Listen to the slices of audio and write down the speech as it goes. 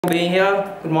Being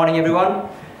here. Good morning, everyone.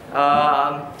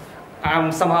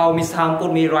 I'm somehow Miss Ham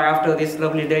put me right after this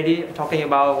lovely lady talking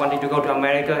about wanting to go to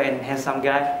America and handsome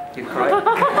guy. You cry.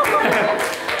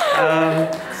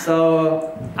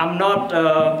 So I'm not.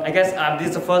 I guess this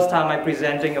is the first time I'm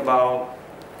presenting about.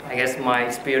 I guess my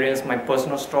experience, my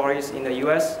personal stories in the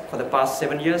U.S. for the past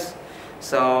 7 years.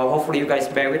 So hopefully you guys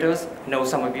bear with us. I know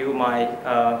some of you might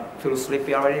feel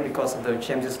sleepy already because of the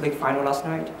Champions League final last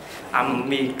night. I'm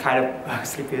kind of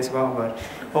sleepy as well, but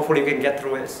hopefully we can get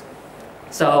through it.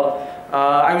 So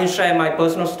I will share my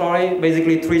personal story,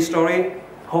 basically 3 stories.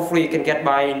 Hopefully you can get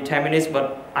by in 10 minutes,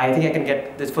 but I think I can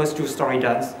get the first 2 stories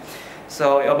done.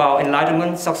 So about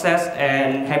enlightenment, success,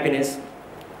 and happiness.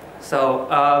 So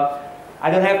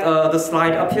I don't have the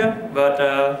slide up here, but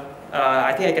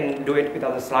I think I can do it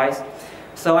without the slides.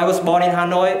 So I was born in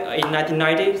Hanoi in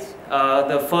 1990s,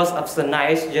 the first of the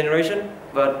nice generation,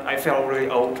 but I feel really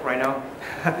old right now.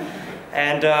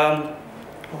 And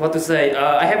what to say,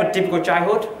 I have a typical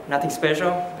childhood, nothing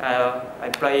special. I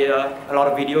play a lot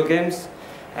of video games,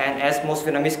 and as most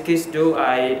Vietnamese kids do,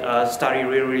 I study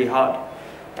really hard.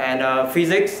 And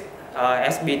physics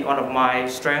has been one of my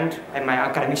strengths and my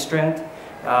academic strength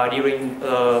during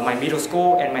my middle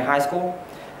school and my high school.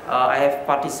 I have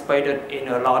participated in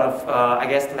a lot of, I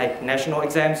guess, like national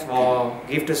exams for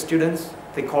gifted students,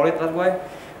 they call it that way,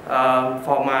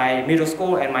 for my middle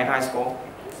school and my high school.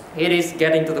 It is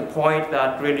getting to the point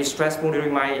that really stressful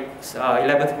during my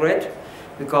 11th grade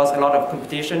because a lot of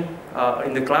competition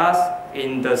in the class,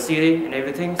 in the city and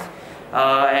everything.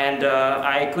 And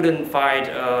I couldn't find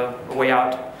a way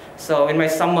out. So in my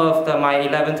summer of my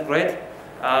 11th grade,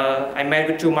 I met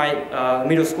with 2 of my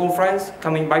middle school friends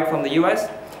coming back from the US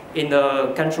in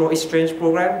the cultural exchange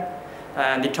program,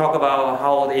 and they talk about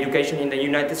how the education in the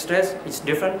United States is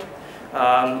different.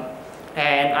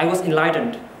 And I was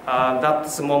enlightened.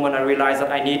 That's the moment I realized that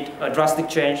I need a drastic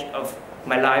change of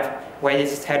my life, where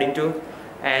this is heading to.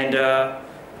 And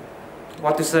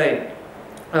what to say?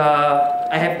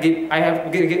 I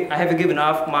have given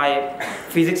up my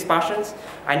physics passions.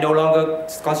 I no longer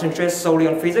concentrate solely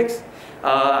on physics.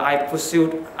 I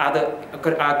pursued other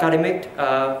academic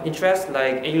interests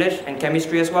like English and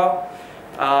chemistry as well.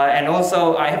 And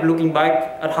also, I have looking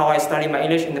back at how I studied my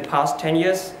English in the past 10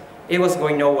 years. It was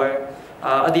going nowhere.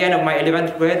 At the end of my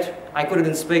 11th grade, I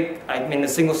couldn't speak, a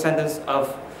single sentence of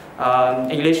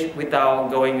English without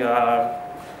going.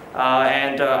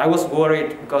 And I was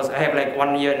worried because I have like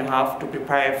 1.5 years to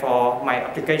prepare for my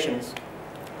applications.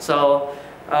 So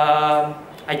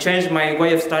I changed my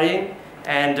way of studying,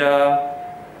 and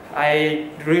I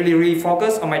really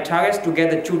refocused on my targets to get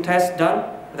the 2 tests done,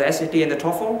 the SAT and the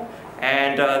TOEFL,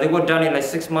 and they were done in like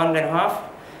 6.5 months.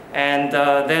 And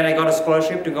then I got a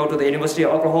scholarship to go to the University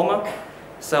of Oklahoma.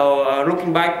 So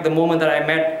looking back, the moment that I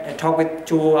met and talked with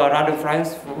 2 random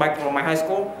friends back from my high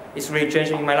school, it's really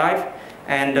changing my life.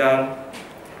 And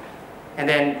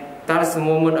then that is the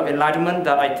moment of enlightenment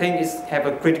that I think have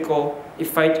a critical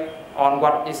effect on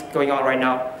what is going on right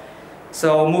now.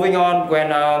 So moving on, when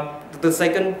the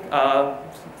second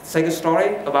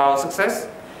story about success.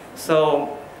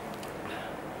 So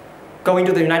going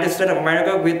to the United States of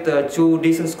America with 2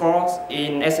 decent scores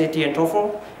in SAT and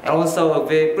TOEFL, and also a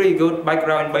pretty good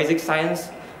background in basic science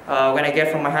when I get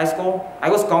from my high school. I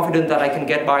was confident that I can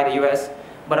get by the US,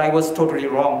 but I was totally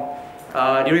wrong.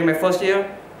 During my first year,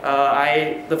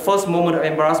 the first moment of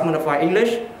embarrassment of my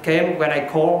English came when I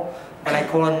called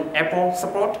an Apple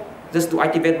support just to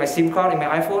activate my SIM card in my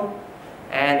iPhone,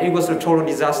 and it was a total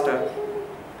disaster.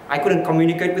 I couldn't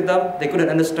communicate with them, they couldn't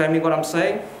understand me what I'm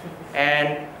saying,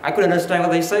 and I couldn't understand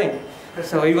what they're saying.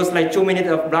 So it was like 2 minutes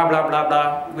of blah blah blah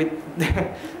blah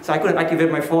so I couldn't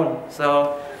activate my phone.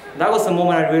 So that was the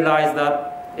moment I realized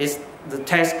that the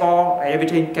test score and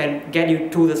everything can get you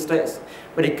to the States,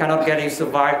 but it cannot get you to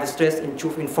survive the States in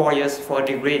 4 years for a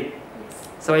degree.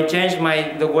 So I changed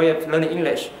the way of learning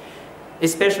English,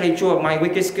 especially 2 of my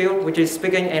weakest skills, which is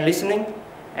speaking and listening.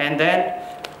 And then,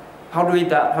 how do you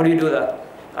do that?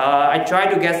 I try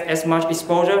to get as much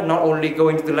exposure, not only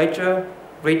going to the lecture,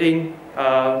 reading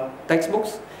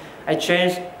textbooks. I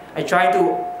try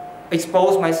to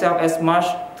expose myself as much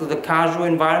to the casual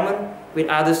environment with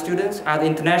other students, other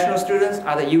international students,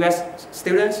 other US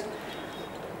students,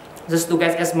 just to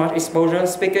get as much exposure,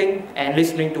 speaking and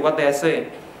listening to what they are saying,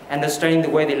 understanding the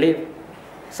way they live.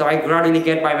 So I gradually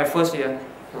get by my first year,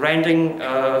 renting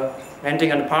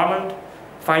an apartment,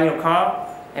 finding a car,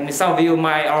 and some of you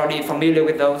might already familiar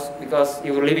with those because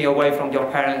you were living away from your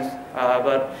parents.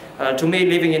 But to me,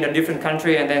 living in a different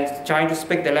country and then trying to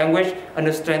speak the language,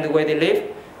 understand the way they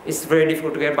live, it's very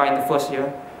difficult to get by in the first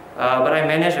year. But I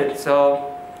managed it,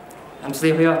 so I'm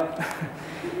still here.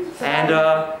 And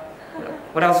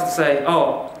what else to say?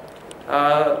 Oh,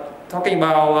 talking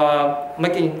about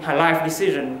making a life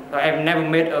decision. I've never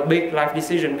made a big life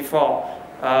decision before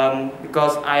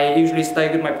because I usually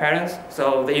stay with my parents,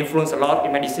 so they influence a lot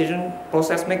in my decision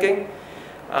process making.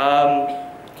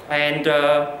 And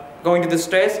going to the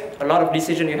States, a lot of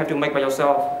decisions you have to make by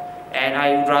yourself. And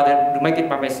I would rather make it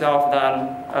by myself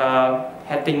than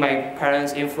having my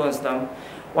parents influence them.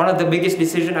 One of the biggest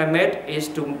decisions I made is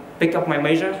to pick up my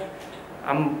major.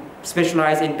 I'm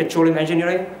specialized in petroleum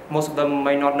engineering. Most of them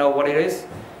may not know what it is.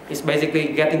 It's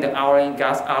basically getting the oil and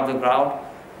gas out of the ground.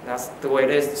 That's the way it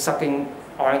is, sucking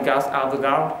oil and gas out of the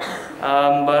ground.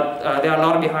 But there are a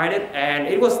lot behind it, and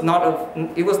it was not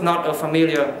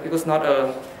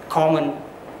a common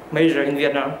major in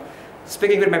Vietnam.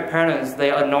 Speaking with my parents, they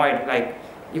are annoyed. Like,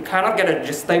 you cannot get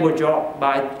a stable job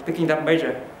by picking that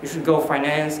major. You should go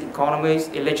finance, economics,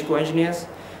 electrical engineers.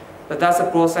 But that's a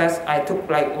process. I took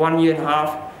like 1.5 years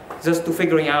just to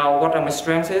figuring out what are my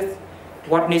strengths is,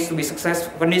 what needs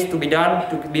to be done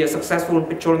to be a successful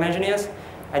petroleum engineer.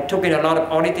 I took in a lot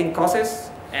of auditing courses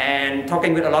and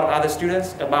talking with a lot of other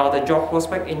students about the job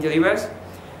prospect in the US.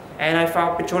 And I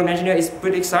found petroleum engineer is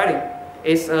pretty exciting.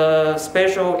 It's a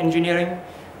special engineering.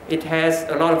 It has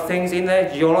a lot of things in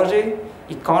there, geology,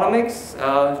 economics,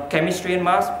 chemistry and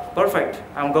math. Perfect,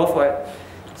 I'm go for it.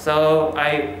 So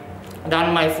I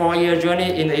done my 4-year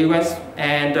journey in the US,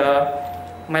 and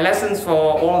my lessons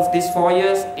for all of these 4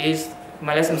 years is,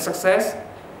 my lesson of success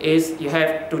is you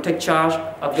have to take charge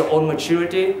of your own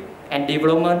maturity and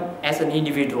development as an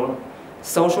individual,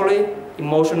 socially,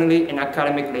 emotionally, and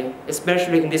academically.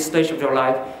 Especially in this stage of your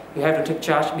life, you have to take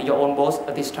charge, be your own boss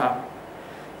at this time.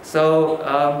 So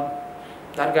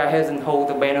that guy hasn't hold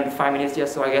the band on 5 minutes yet,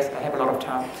 so I guess I have a lot of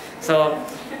time. So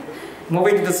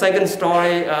moving to the second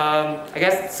story, I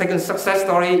guess second success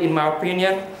story in my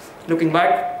opinion, looking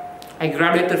back, I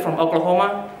graduated from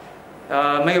Oklahoma.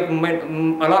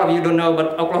 A lot of you don't know,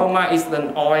 but Oklahoma is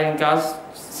an oil and gas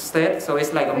state, so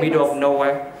it's like a middle of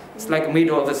nowhere. It's like the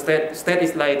middle of the state. State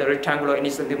is like the rectangular and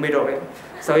it's in the middle of it.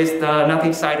 So it's nothing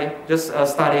exciting, just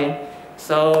studying.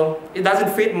 So it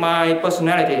doesn't fit my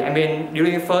personality. I mean,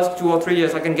 during the first 2 or 3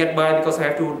 years I can get by because I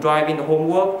have to drive in the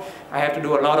homework. I have to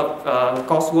do a lot of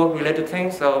coursework related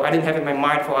things, so I didn't have in my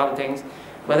mind for other things.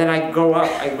 But then I grow up,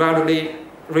 I gradually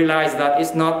realized that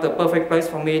it's not the perfect place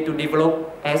for me to develop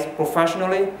as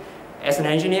professionally, as an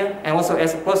engineer, and also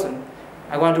as a person.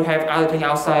 I want to have other things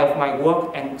outside of my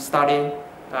work and study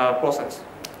process.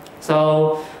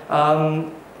 So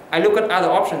I look at other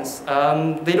options.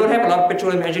 They don't have a lot of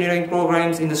petroleum engineering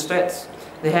programs in the States.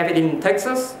 They have it in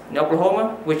Texas, in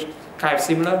Oklahoma, which kind of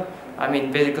similar. I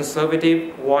mean, very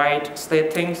conservative, white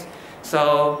state things.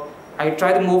 So I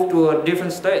try to move to a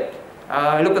different state.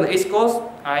 I look at the East Coast.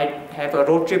 I have a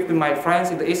road trip with my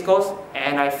friends in the East Coast,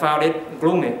 and I found it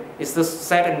gloomy. It's just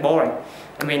sad and boring.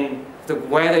 I mean, the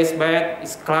weather is bad,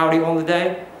 it's cloudy all the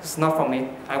day. It's not for me.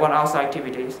 I want outside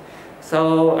activities.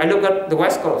 So I look at the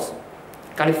West Coast.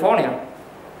 California.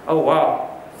 Oh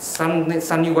wow,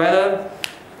 sunny weather,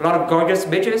 a lot of gorgeous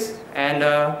beaches, and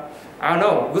I don't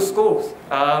know, good schools.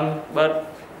 But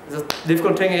the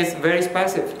difficult thing is very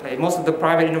expensive. Like, most of the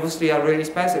private universities are really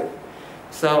expensive.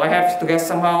 So I have to get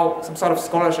some sort of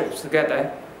scholarships to get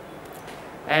there.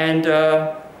 And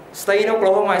stay in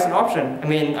Oklahoma is an option. I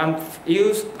mean, I'm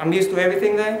used to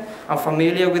everything there. I'm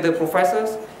familiar with the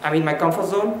professors. I'm in my comfort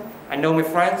zone. I know my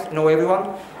friends, know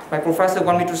everyone. My professor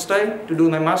wanted me to stay to do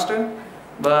my master,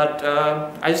 but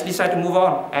I just decided to move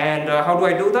on. And how do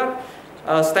I do that?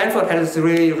 Stanford has a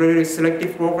really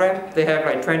selective program. They have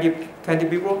like 20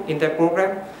 people in their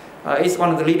program. It's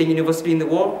one of the leading universities in the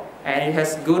world, and it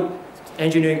has good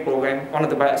engineering program, one of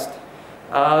the best.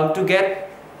 To get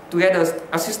an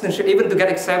assistantship, even to get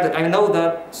accepted, I know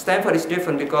that Stanford is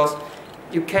different because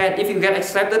if you get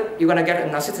accepted, you're going to get an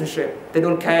assistantship. They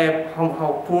don't care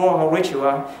how poor, how rich you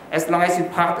are. As long as you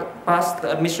pass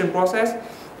the admission process,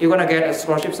 you're going to get a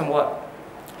scholarship somewhat.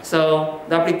 So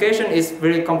the application is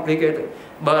really complicated.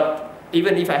 But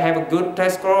even if I have a good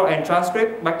test score and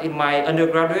transcript back in my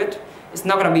undergraduate, it's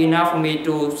not going to be enough for me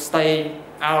to stay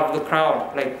out of the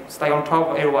crowd, like stay on top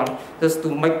of everyone, just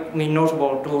to make me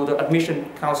notable to the admission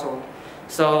council.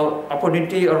 So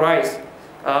opportunity arise.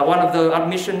 One of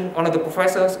the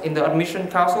professors in the admission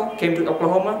council came to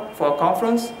Oklahoma for a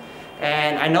conference,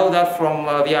 and I know that from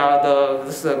via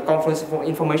this conference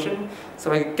information.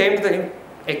 So I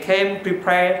came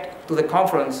prepared to the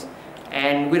conference,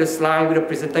 and with a slide, with a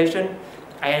presentation,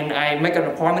 and I make an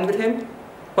appointment with him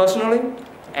personally,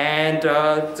 and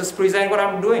just present what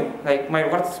I'm doing, like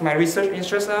what's my research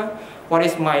interest are, what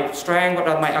is my strength, what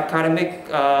are my academic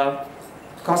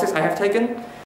courses I have taken.